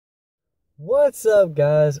What's up,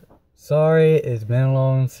 guys? Sorry, it's been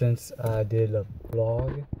long since I did a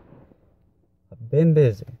vlog. I've been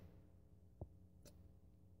busy.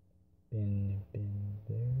 Been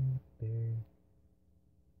very busy.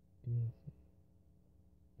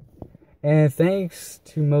 And thanks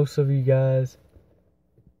to most of you guys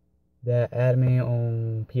that added me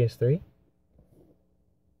on PS3.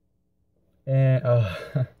 And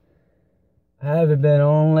I haven't been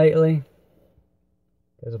on lately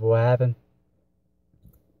because of what happened.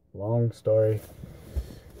 Long story.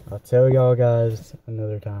 I'll tell y'all guys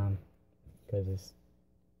another time because it's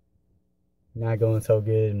not going so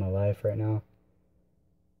good in my life right now.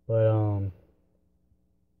 But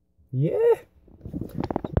yeah.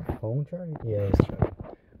 Phone charging? Yeah, it's charging.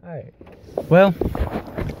 Alright. Well,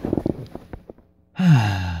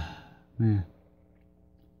 man,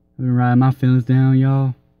 I've been riding my feelings down,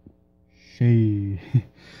 y'all. Shit.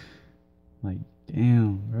 Like,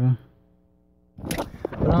 damn, bro.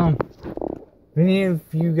 But if any of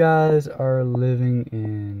you guys are living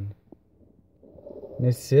in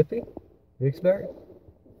Mississippi, Vicksburg,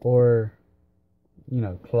 or you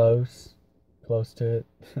know, close to it,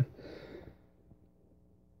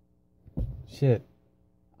 shit,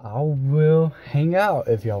 I will hang out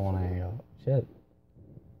if y'all want to hang out. Shit,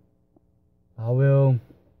 I will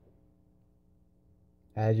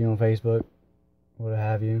add you on Facebook, what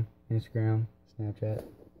have you, Instagram, Snapchat.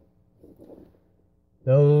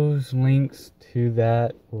 Those links to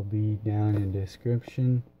that will be down in the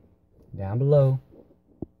description down below.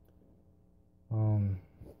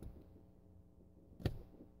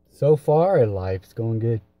 So far life's going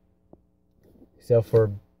good, except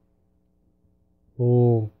for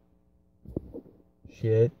bull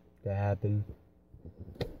shit that happened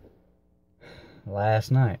last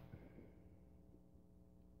night.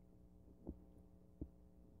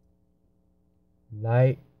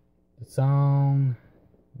 Like the song,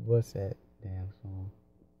 what's that damn song?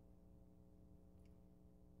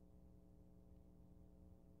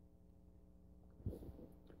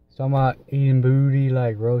 It's talking about eating booty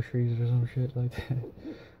like groceries or some shit like that.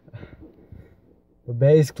 But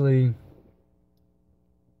basically,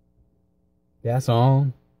 that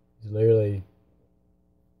song is literally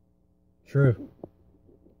true.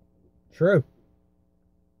 True.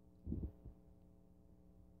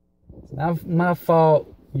 It's not my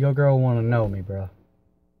fault your girl wanna know me, bro.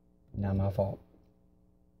 Not my fault.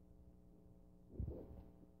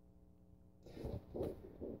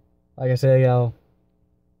 Like I said, y'all,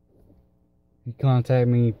 if you contact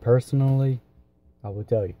me personally, I will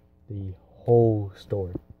tell you the whole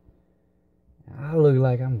story. I look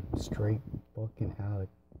like I'm straight fucking out of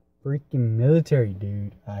freaking military,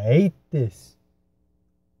 dude. I hate this.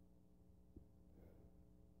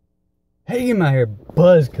 Hey, get my hair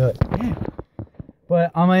buzz cut. Damn.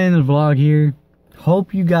 But I'm gonna end the vlog here.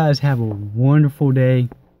 Hope you guys have a wonderful day.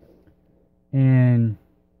 And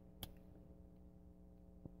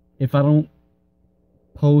if I don't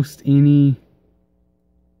post any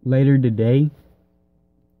later today,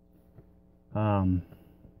 something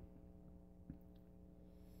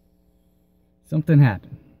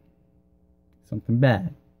happened. Something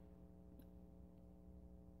bad.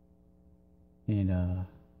 And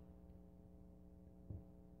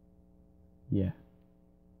yeah.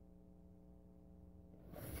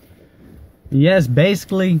 Yes,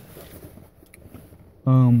 basically,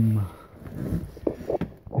 the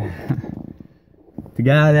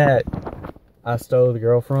guy that I stole the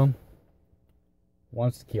girl from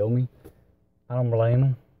wants to kill me. I don't blame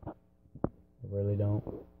him. I really don't.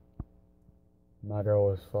 My girl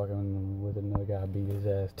was fucking with another guy, beat his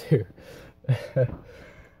ass too.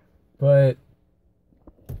 But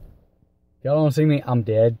y'all don't see me, I'm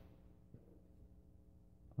dead.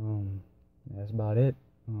 That's about it.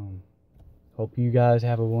 Hope you guys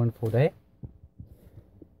have a wonderful day.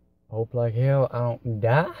 Hope like hell I don't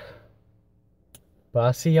die. But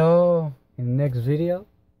I'll see y'all in the next video.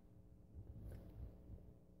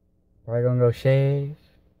 Probably gonna go shave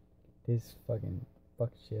this fucking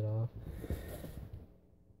shit off.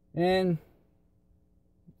 And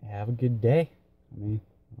have a good day. I mean,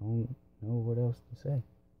 I don't know what else to say.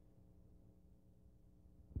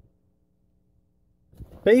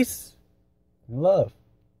 Peace and love.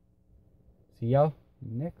 See y'all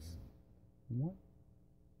next one.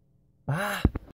 Bye.